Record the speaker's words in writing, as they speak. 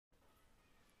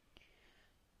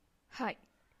Hi.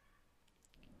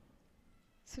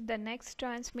 So the next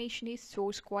transformation is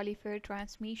source qualifier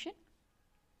transformation.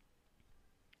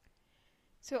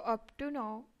 So up to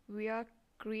now we have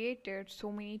created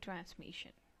so many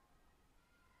transformation.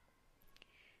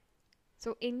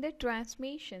 So in the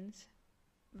transformations,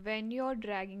 when you're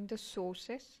dragging the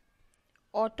sources,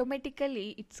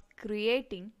 automatically it's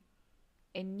creating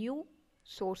a new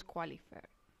source qualifier.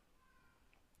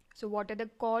 So what are the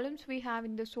columns we have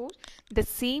in the source? The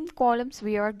same columns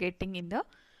we are getting in the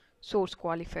source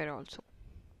qualifier also.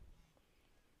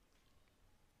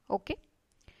 Okay.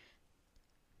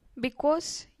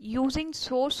 Because using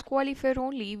source qualifier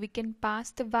only, we can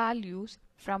pass the values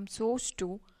from source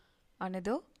to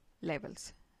another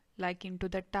levels, like into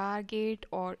the target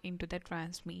or into the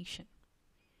transmission.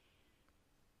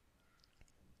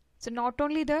 So not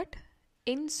only that,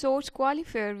 in source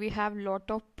qualifier we have lot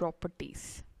of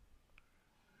properties.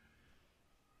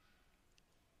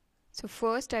 So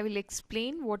first I will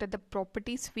explain what are the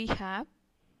properties we have.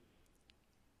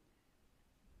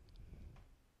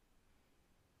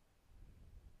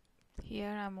 Here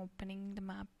I am opening the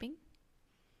mapping.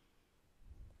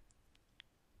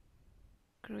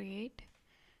 Create.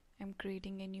 I am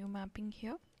creating a new mapping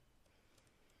here.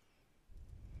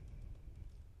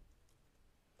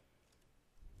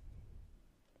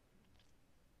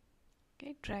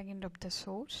 Okay, drag and drop the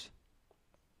source.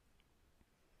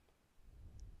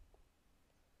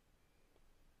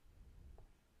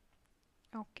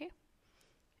 Okay,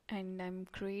 and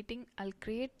I'll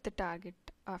create the target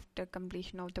after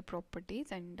completion of the properties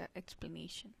and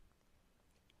explanation.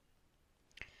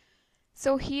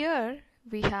 So here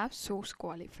we have source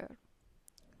qualifier.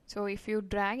 So if you're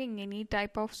dragging any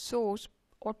type of source,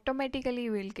 automatically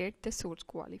you will get the source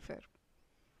qualifier.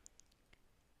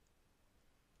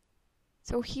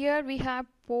 So here we have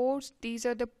ports. These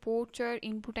are the ports are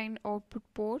input and output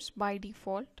ports by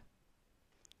default.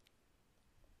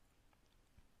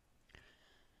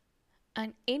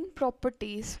 And in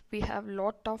properties we have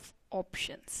lot of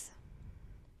options.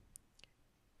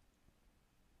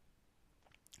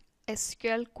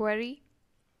 SQL query,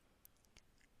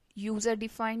 user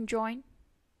defined join,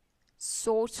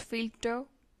 source filter,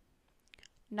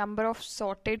 number of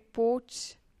sorted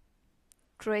ports,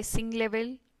 tracing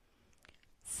level,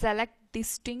 select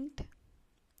distinct,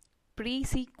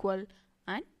 pre-SQL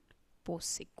and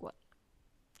post-SQL.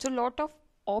 So lot of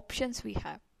options we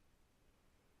have.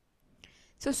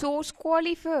 So source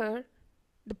qualifier,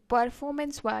 the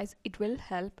performance wise it will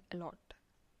help a lot.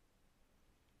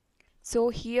 So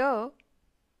here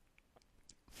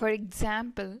for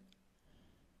example,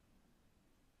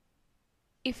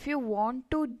 if you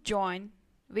want to join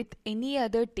with any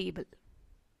other table,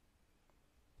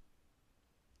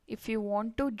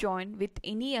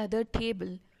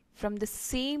 from the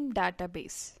same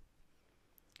database,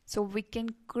 so we can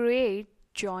create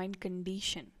join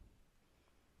condition.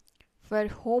 For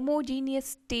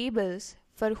homogeneous tables,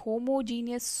 for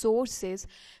homogeneous sources,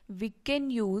 we can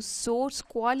use source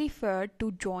qualifier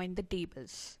to join the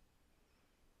tables.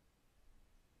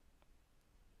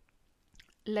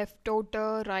 Left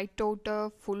outer, right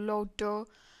outer, full outer,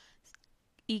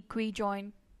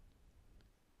 equi-join.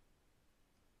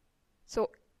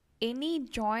 So any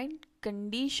join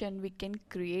condition we can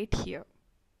create here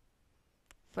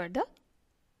for the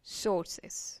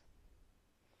sources.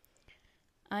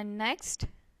 And next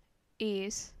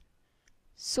is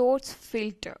source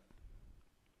filter.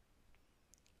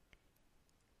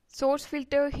 Source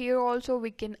filter, here also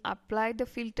we can apply the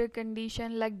filter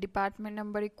condition like department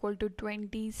number equal to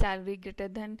 20, salary greater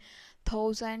than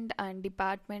 1000 and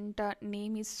department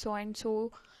name is so and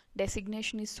so,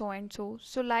 designation is so and so.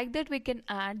 So like that we can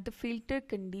add the filter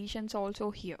conditions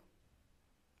also here.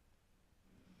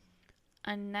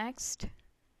 And next,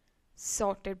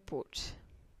 sorted ports.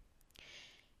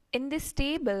 In this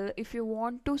table, if you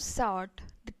want to sort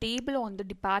the table on the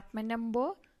department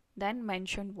number, then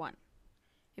mention 1.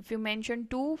 If you mention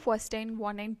 2, first and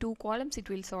 1 and 2 columns, it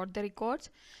will sort the records.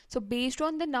 So based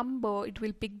on the number, it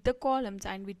will pick the columns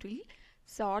and it will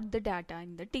sort the data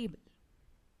in the table.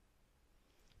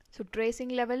 So tracing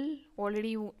level,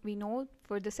 already we know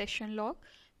for the session log,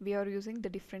 we are using the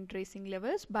different tracing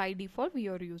levels. By default, we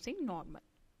are using normal.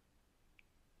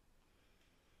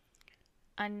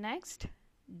 And next,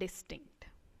 distinct.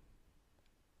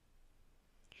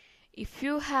 If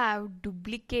you have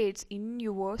duplicates in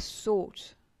your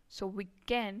source, so we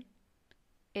can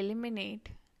eliminate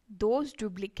those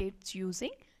duplicates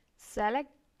using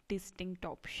select distinct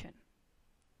option.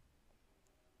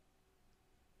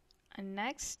 And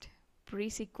next,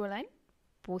 pre-SQL and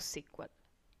post-SQL.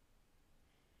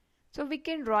 So we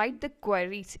can write the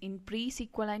queries in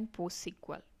pre-SQL and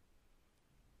post-SQL.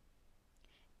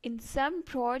 In some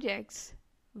projects,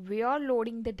 we are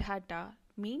loading the data,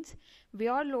 means we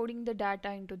are loading the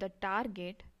data into the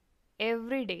target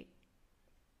every day.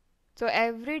 So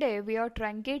every day we are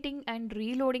truncating and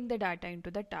reloading the data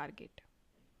into the target.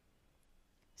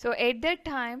 So at that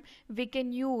time, we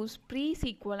can use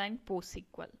pre-SQL and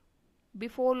post-SQL.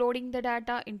 Before loading the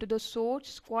data into the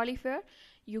source qualifier,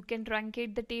 you can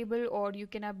truncate the table or you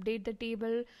can update the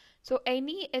table. So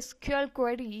any SQL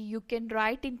query you can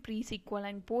write in pre-SQL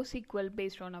and post-SQL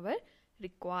based on our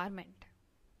requirement.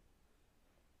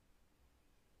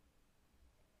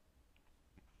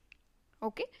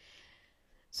 Okay.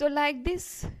 So like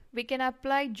this, we can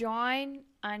apply join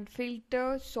and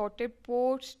filter, sorted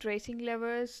ports, tracing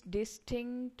levels,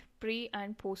 distinct, pre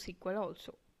and post SQL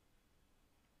also.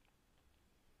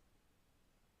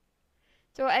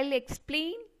 So I'll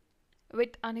explain with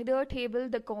another table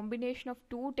the combination of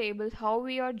two tables, how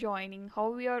we are joining,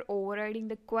 how we are overriding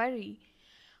the query,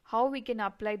 how we can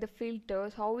apply the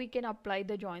filters, how we can apply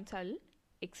the joins. I'll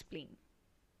explain.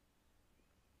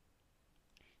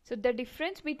 So the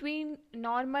difference between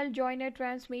normal joiner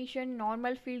transformation,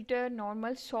 normal filter,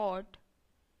 normal sort,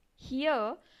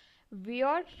 here we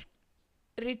are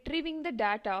retrieving the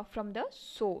data from the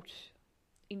source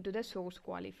into the source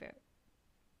qualifier.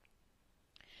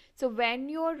 So when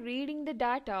you are reading the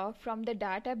data from the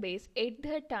database, at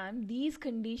that time these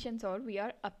conditions are we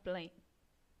are applying.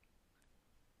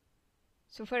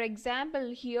 So for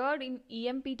example, here in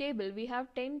EMP table we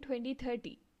have 10, 20,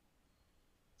 30.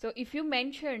 So if you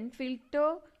mention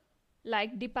filter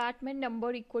like department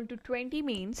number equal to 20,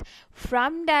 means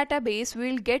from database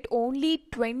we will get only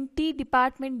 20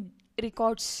 department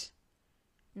records,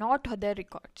 not other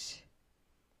records.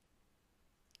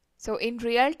 So in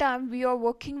real time we are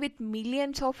working with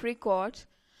millions of records.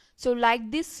 So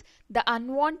like this, the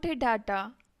unwanted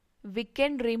data we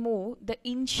can remove the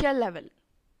initial level.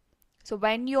 So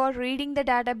when you are reading the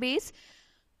database,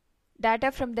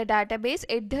 data from the database,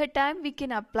 at that time we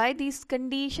can apply these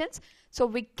conditions, so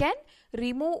we can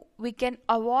remove, we can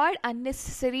avoid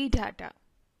unnecessary data.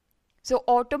 So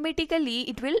automatically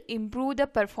it will improve the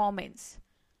performance.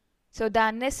 So the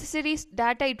unnecessary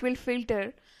data it will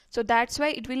filter, so that's why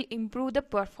it will improve the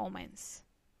performance.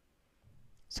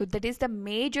 So that is the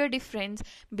major difference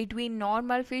between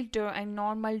normal filter and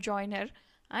normal joiner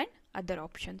and other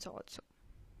options also.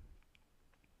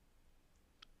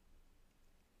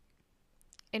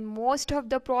 In most of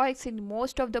the projects, in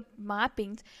most of the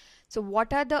mappings, so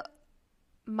what are the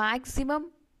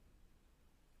maximum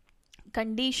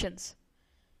conditions,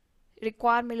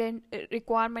 requirement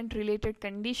related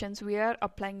conditions we are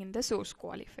applying in the source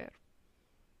qualifier?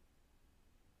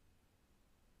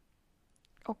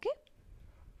 Okay.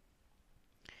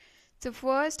 So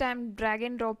first I'm drag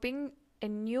and dropping a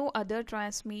new other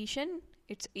transmission.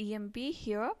 It's EMP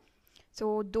here.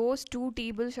 So those two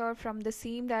tables are from the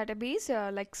same database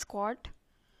like Scott.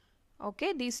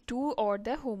 Okay, these two are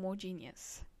the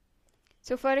homogeneous.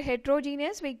 So for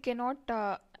heterogeneous we cannot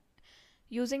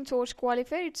using source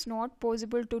qualifier, it's not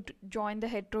possible to join the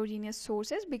heterogeneous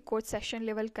sources because session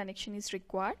level connection is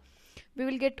required. We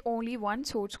will get only one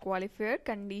source qualifier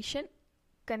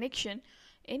connection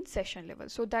in session level.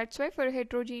 So that's why for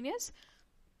heterogeneous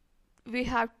we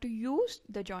have to use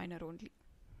the joiner only.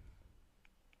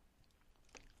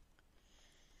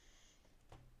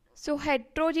 So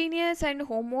heterogeneous and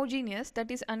homogeneous, that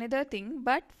is another thing.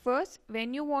 But first,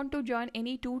 when you want to join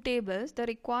any two tables, the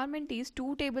requirement is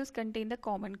two tables contain the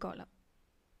common column.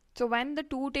 So when the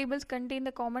two tables contain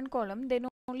the common column, then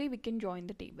only we can join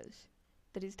the tables.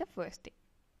 That is the first thing.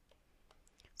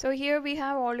 So here we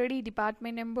have already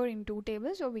department number in two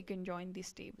tables, so we can join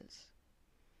these tables.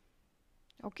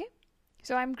 Okay.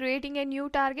 So I'm creating a new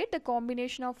target, the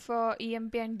combination of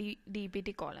EMP and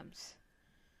DPT columns.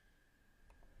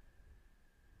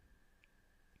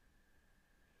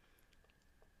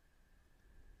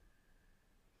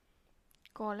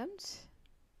 Columns.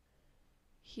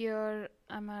 Here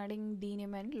I'm adding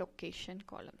dname and location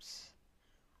columns.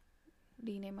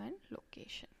 Dname and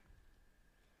location.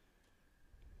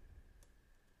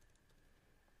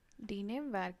 Dname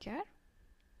varchar,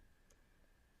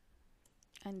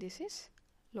 and this is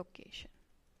location.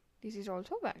 This is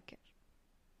also varchar.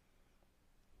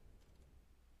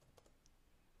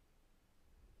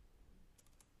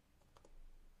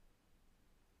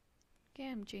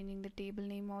 Okay, I'm changing the table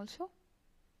name also.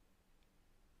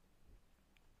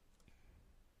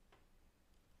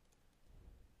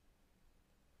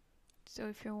 So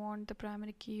if you want the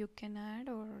primary key, you can add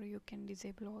or you can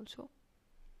disable also.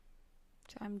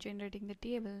 So I'm generating the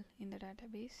table in the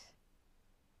database.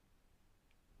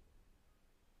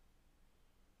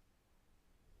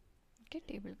 Okay,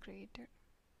 table created.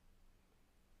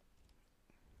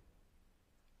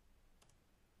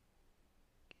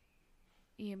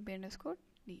 emp underscore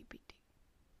dpt.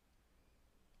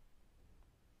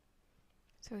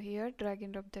 So here drag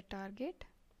and drop the target.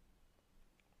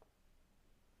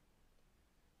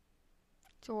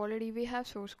 So already we have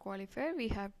source qualifier, we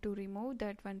have to remove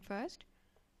that one first,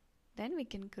 then we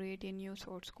can create a new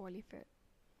source qualifier.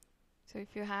 So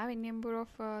if you have a number of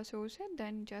sources,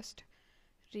 then just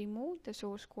remove the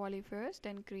source qualifiers,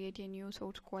 then create a new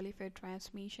source qualifier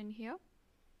transmission here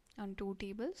on two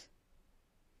tables.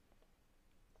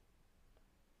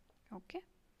 Okay,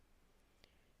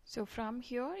 so from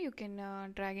here you can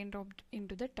drag and drop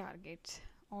into the targets,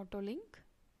 auto link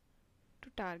to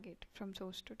target, from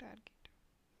source to target.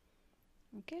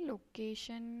 Okay,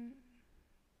 location,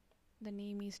 the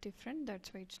name is different,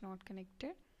 that's why it's not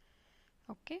connected.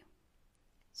 Okay,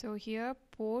 so here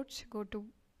ports, go to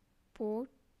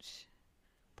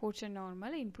ports are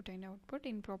normal, input and output.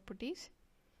 In properties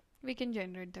we can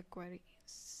generate the query,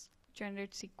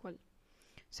 generate SQL.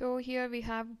 So here we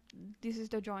have, this is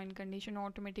the join condition,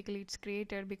 automatically it's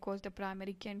created because the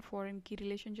primary key and foreign key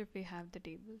relationship, we have the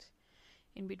tables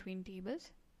in between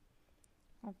tables.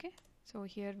 Okay, so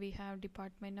here we have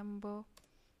department number,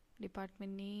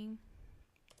 department name,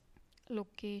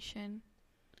 location.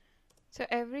 So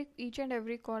each and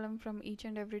every column from each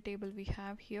and every table we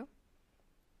have here.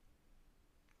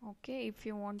 Okay, if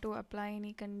you want to apply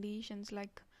any conditions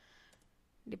like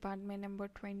department number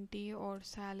 20 or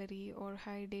salary or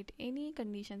hire date, any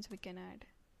conditions we can add.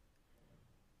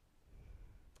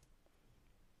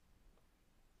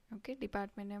 Okay,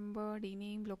 department number,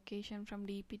 dname, location from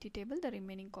dpt table, the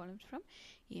remaining columns from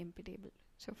emp table.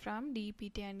 So from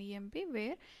dpt and emp,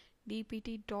 where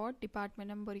dpt dot department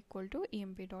number equal to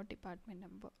emp dot department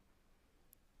number.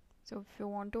 So if you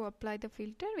want to apply the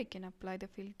filter, we can apply the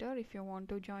filter. If you want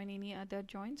to join any other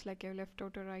joins like a left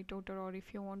outer, right outer, or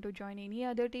if you want to join any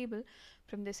other table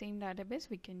from the same database,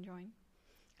 we can join.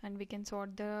 And we can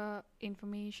sort the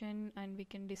information, and we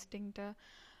can distinct the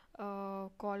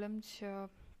columns,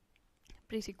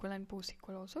 pre-SQL and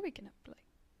post-SQL also we can apply.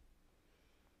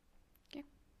 Okay,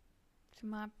 so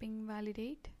mapping,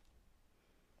 validate,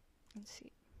 and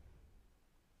see.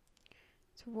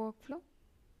 So workflow,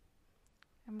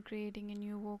 I'm creating a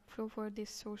new workflow for this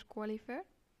source qualifier.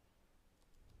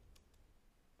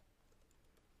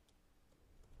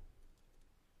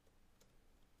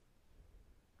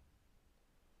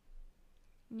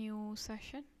 New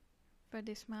session for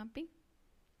this mapping,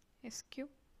 SQ.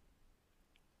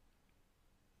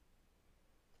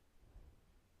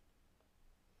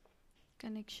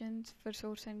 Connections for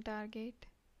source and target,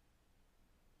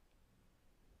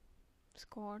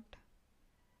 Scott.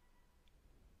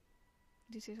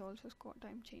 This is also Scott,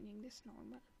 I'm changing this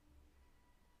normal.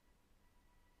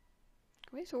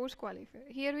 Okay, source qualifier.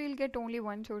 Here we will get only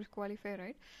one source qualifier,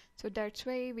 right? So that's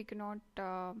why we cannot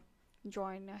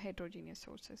join heterogeneous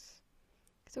sources.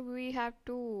 So we have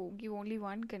to give only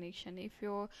one connection. If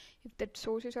the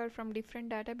sources are from different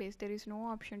database, there is no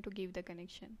option to give the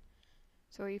connection.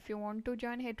 So if you want to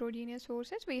join heterogeneous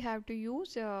sources, we have to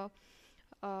use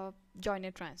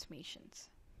joiner transmissions.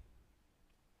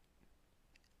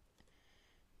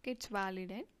 Okay, it's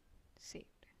valid and saved.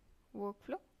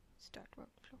 Workflow, start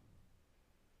workflow.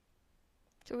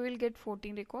 So we will get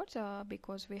 14 records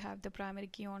because we have the primary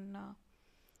key on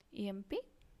EMP.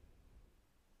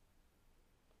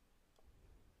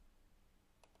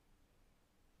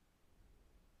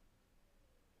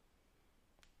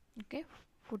 Okay,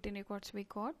 14 records we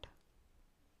got.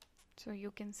 So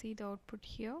you can see the output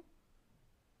here.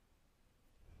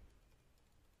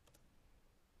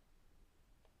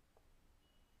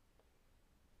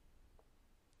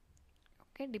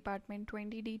 Okay, department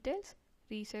 20 details,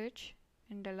 research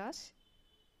and Dallas.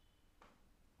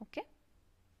 Okay,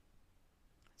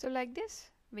 so like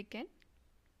this we can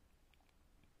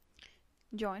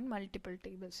join multiple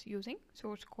tables using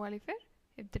source qualifier.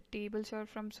 If the tables are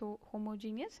from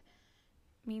homogeneous,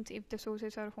 means if the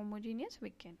sources are homogeneous,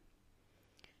 we can.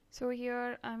 So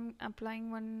here I'm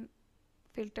applying one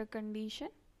filter condition.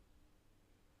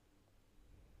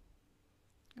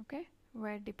 Okay,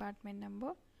 where department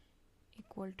number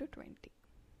equal to 20.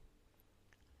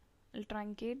 I'll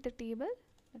truncate the table,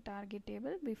 the target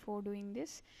table. Before doing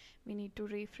this, we need to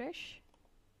refresh.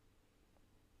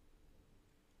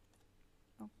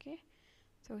 Okay,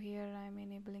 so here I am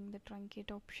enabling the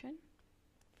truncate option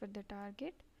for the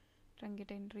target,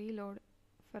 truncate and reload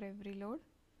for every load.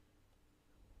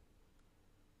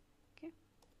 Okay,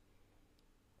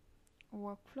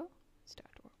 workflow,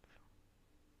 start workflow.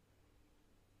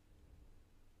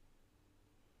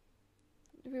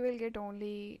 we will get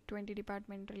only 20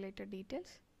 department related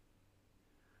details.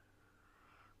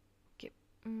 Okay.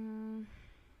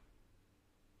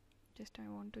 Just I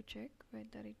want to check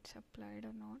whether it's applied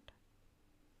or not.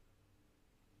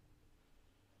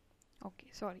 Okay,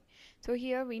 sorry. So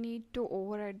here we need to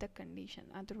override the condition,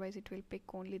 otherwise it will pick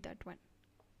only that one.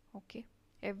 Okay,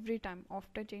 every time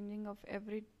after changing of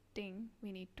everything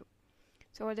we need to,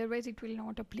 so otherwise it will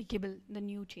not applicable the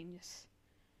new changes.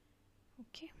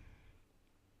 Okay.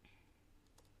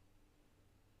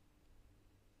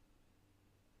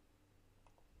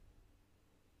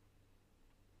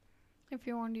 If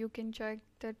you want, you can check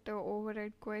that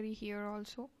override query here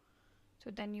also, so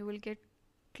then you will get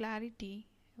clarity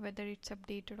whether it's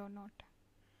updated or not.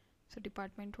 So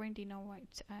department 20 now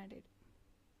it's added.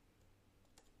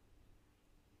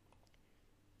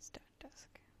 Start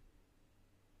task.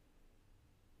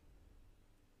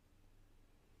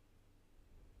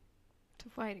 So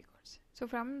 5 records. So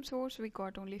from source we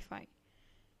got only 5.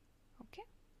 Okay.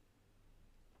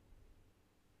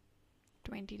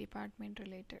 20 department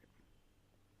related.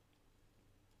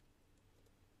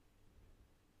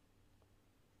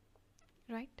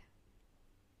 Right.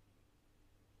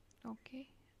 Okay.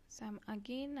 So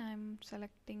I'm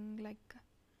selecting like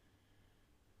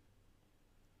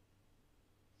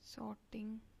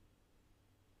sorting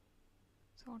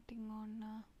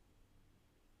on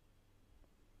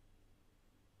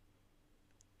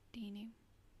dname.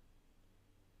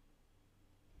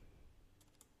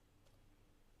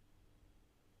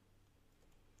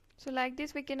 So like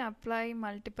this we can apply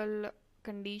multiple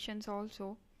conditions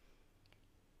also.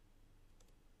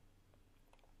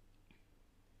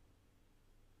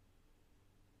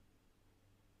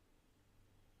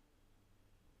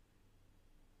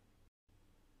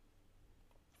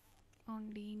 On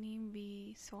dname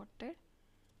we sorted,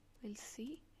 we'll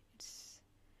see it's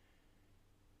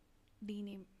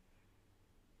dname.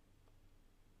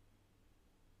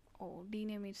 Oh,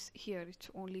 dname is here, it's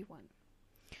only one.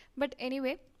 But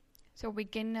anyway, so we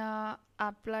can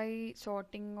apply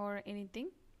sorting or anything,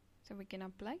 so we can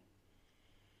apply.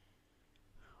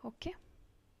 Okay,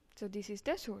 so this is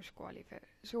the source qualifier.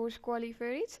 Source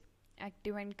qualifier is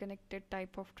active and connected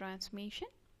type of transmission.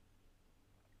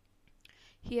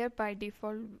 Here by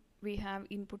default we have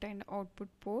input and output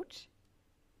ports.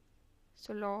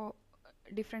 So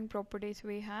different properties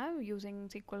we have. Using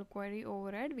SQL query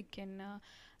override we can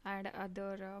add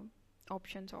other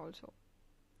options also.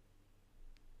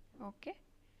 Okay,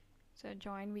 so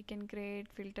join we can create,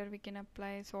 filter we can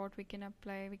apply, sort we can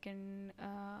apply, we can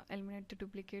eliminate the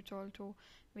duplicates also,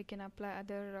 we can apply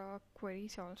other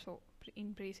queries also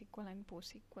in pre-SQL and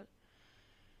post-SQL.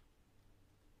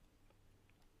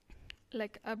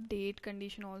 Like update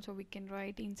condition also we can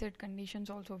write, insert conditions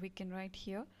also we can write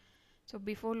here. So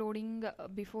before loading,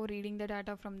 before reading the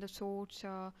data from the source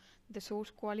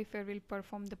qualifier will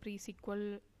perform the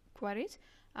pre-SQL queries.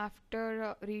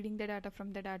 After reading the data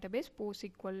from the database,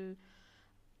 post-SQL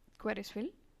queries will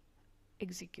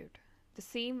execute. The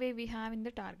same way we have in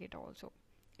the target also.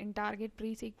 In target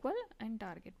pre-SQL and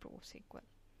target post-SQL.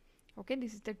 Okay,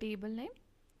 this is the table name,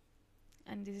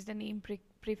 and this is the name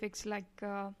prefix, like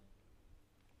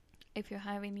if you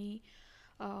have any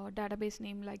database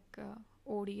name like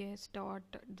ODS dot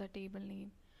the table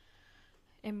name,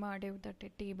 mrdev the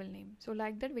table name. So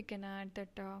like that we can add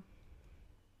that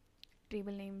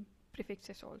table name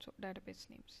prefixes also, database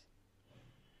names.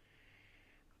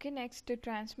 Okay, next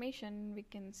transmission we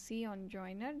can see on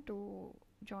joiner to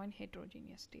join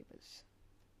heterogeneous tables.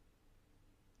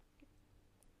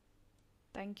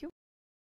 Thank you.